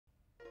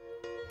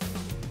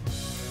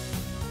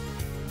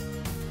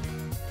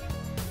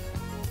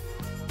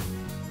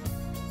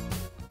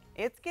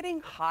It's getting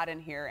hot in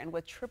here, and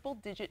with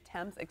triple-digit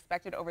temps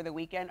expected over the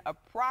weekend, a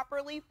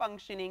properly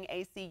functioning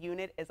AC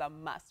unit is a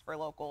must for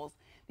locals.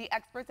 The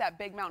experts at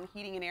Big Mountain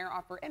Heating and Air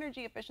offer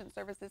energy-efficient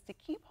services to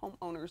keep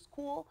homeowners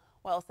cool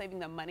while saving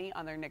them money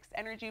on their next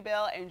energy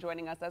bill. And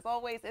joining us, as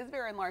always, is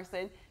Varen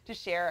Larson to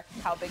share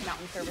how Big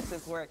Mountain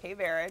services work. Hey,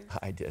 Varen.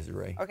 Hi,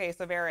 Desiree. Okay,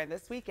 so Varen,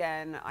 this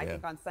weekend, I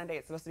think on Sunday,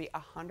 it's supposed to be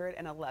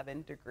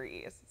 111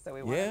 degrees. So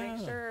we want to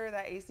make sure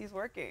that AC is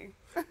working.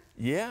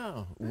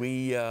 Yeah,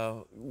 we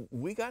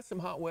got some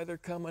hot weather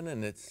coming,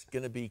 and it's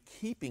going to be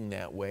keeping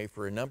that way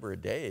for a number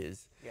of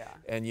days. Yeah.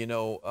 And you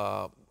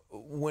know,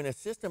 when a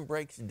system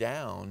breaks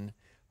down,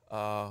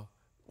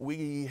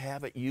 we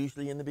have it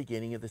usually in the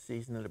beginning of the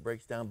season that it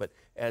breaks down. But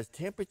as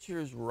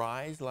temperatures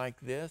rise like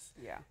this,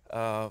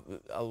 a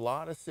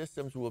lot of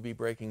systems will be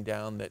breaking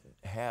down that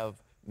have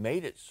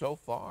made it so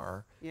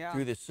far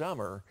through the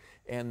summer.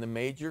 And the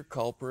major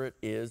culprit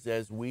is,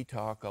 as we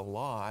talk a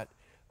lot,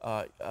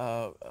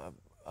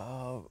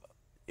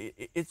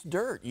 it's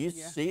dirt. You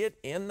see it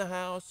in the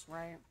house,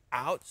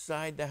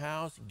 outside the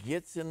house,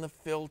 gets in the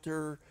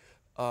filter.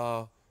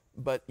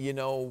 But you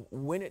know,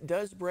 when it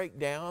does break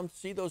down,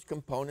 see those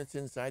components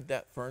inside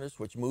that furnace,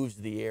 which moves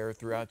the air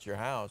throughout your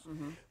house,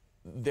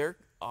 they're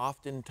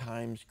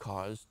oftentimes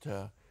caused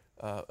to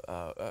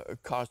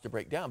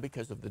break down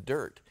because of the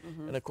dirt.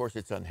 And of course,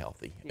 it's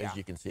unhealthy, as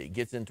you can see. It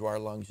gets into our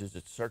lungs as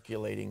it's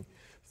circulating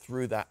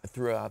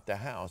throughout the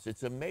house.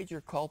 It's a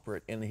major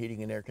culprit in the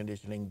heating and air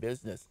conditioning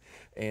business.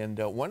 And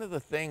one of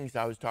the things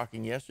I was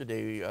talking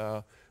yesterday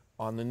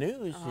on the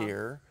news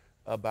here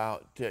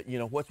about, you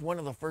know, what's one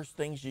of the first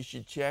things you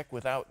should check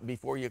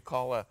before you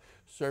call a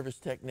service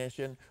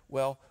technician?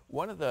 Well,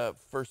 one of the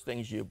first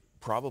things you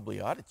probably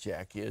ought to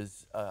check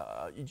is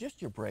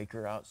just your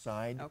breaker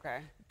outside. Okay.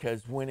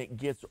 Because when it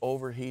gets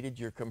overheated,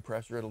 your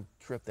compressor, it'll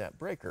trip that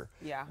breaker.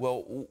 Yeah.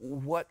 Well,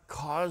 what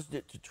caused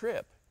it to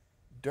trip?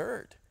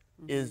 Dirt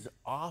is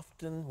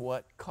often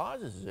what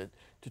causes it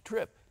to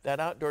trip.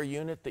 That outdoor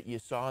unit that you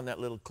saw in that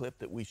little clip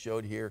that we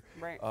showed here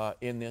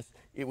in this,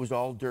 it was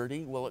all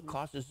dirty. Well, it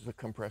causes the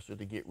compressor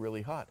to get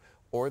really hot.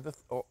 Or the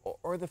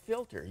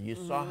filter. You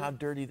saw how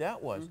dirty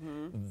that was.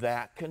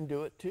 That can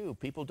do it too.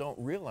 People don't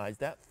realize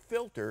that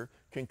filter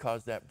can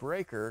cause that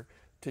breaker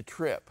to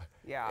trip.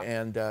 Yeah.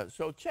 And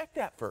so check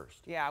that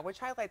first. Yeah, which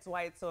highlights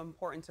why it's so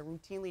important to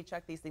routinely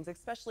check these things,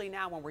 especially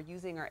now when we're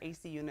using our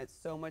AC units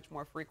so much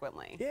more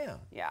frequently. Yeah.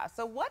 Yeah.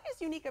 So what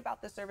is unique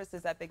about the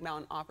services that Big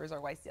Mountain offers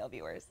our YCL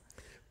viewers?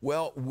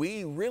 Well,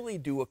 we really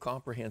do a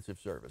comprehensive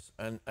service,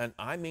 and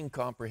I mean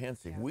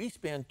comprehensive. We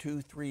spend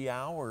 2-3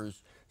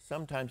 hours,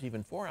 sometimes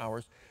even 4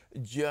 hours,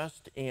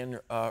 just in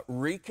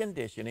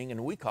reconditioning,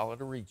 and we call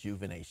it a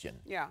rejuvenation.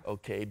 Yeah.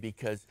 Okay,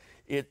 because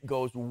it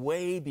goes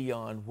way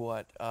beyond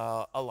what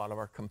a lot of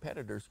our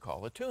competitors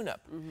call a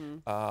tune-up.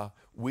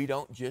 We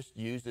don't just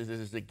use it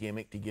as a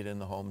gimmick to get in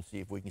the home and see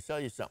if we can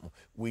sell you something.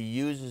 We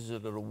use it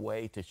as a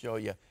way to show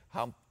you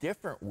how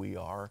different we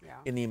are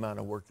in the amount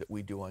of work that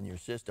we do on your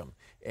system.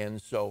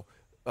 And so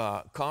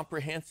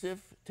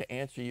comprehensive, to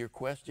answer your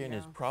question,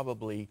 is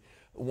probably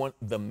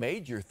the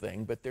major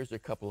thing, but there's a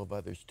couple of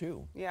others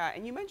too. Yeah,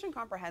 and you mentioned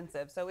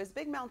comprehensive. So is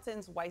Big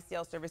Mountain's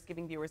YCL service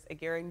giving viewers a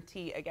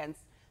guarantee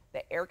against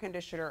the air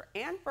conditioner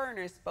and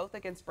furnace, both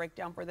against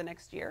breakdown for the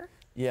next year?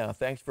 Yeah,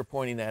 thanks for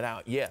pointing that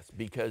out. Yes,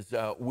 because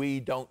we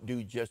don't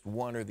do just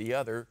one or the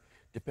other,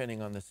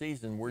 depending on the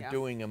season. We're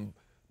doing them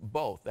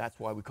both. That's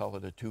why we call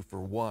it a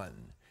 2-for-1.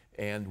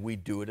 And we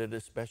do it at a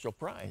special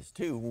price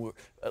too,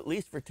 at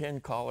least for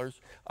 10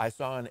 callers. I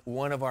saw in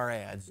one of our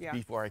ads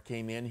before I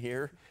came in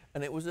here,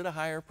 and it was at a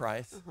higher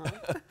price.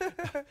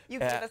 You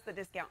give us the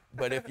discount.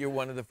 But if you're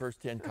one of the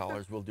first 10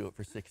 callers, we'll do it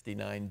for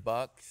 69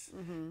 bucks.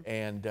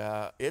 And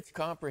it's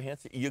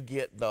comprehensive. You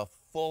get the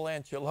full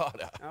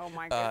enchilada. Oh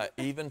my goodness.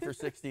 Even for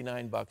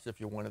 69 bucks if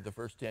you're one of the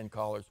first 10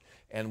 callers.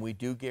 And we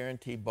do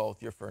guarantee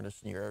both your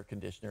furnace and your air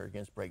conditioner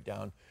against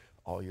breakdown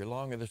all year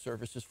long, and the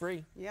service is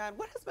free. Yeah, and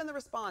what has been the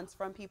response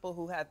from people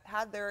who have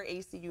had their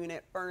AC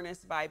unit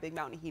furnished by Big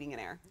Mountain Heating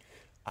and Air?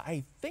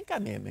 I think I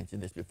may have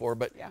mentioned this before,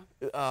 but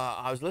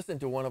I was listening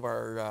to one of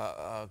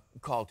our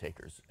call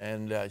takers,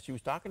 and she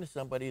was talking to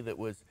somebody that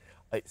was,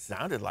 it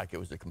sounded like it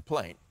was a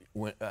complaint,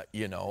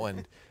 you know,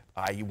 and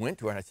I went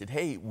to her and I said,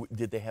 hey,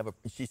 did they have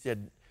she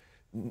said,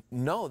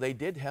 no, they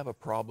did have a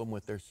problem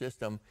with their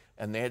system,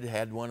 and they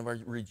had one of our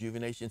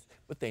rejuvenations,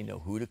 but they know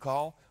who to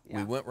call.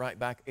 We went right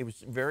back. It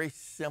was very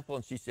simple,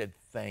 and she said,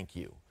 thank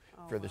you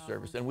for the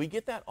service. And we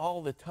get that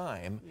all the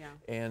time.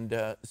 And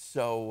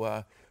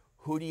so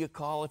who do you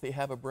call if you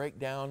have a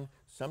breakdown?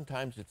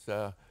 Sometimes it's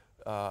a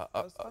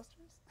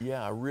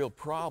real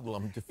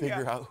problem to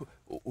figure out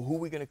who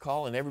we're going to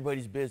call, and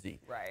everybody's busy.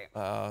 Right.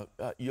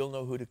 You'll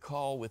know who to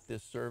call with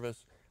this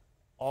service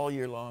all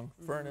year long,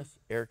 furnace,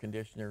 air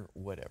conditioner,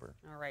 whatever.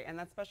 All right, and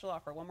that special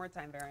offer, one more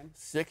time, Varen.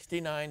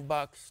 69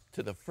 bucks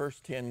to the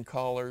first 10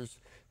 callers,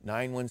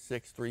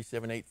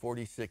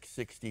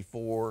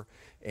 916-378-4664,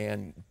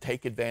 and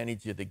take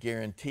advantage of the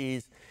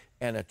guarantees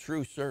and a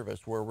true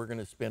service where we're going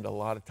to spend a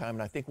lot of time.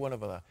 And I think one of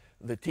the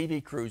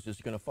TV crews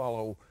is going to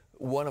follow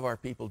one of our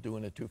people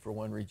doing a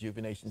 2-for-1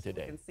 rejuvenation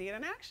today. You can see it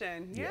in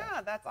action.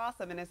 Yeah, that's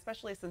awesome. And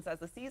especially since as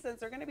the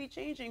seasons are going to be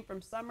changing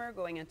from summer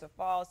going into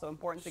fall, so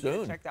important to get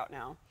it checked out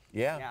now.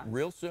 Yeah,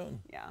 real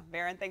soon. Yeah.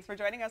 Varon, thanks for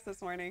joining us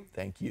this morning.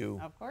 Thank you.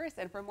 Of course.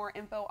 And for more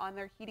info on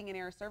their heating and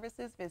air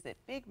services, visit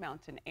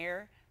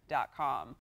bigmountainair.com.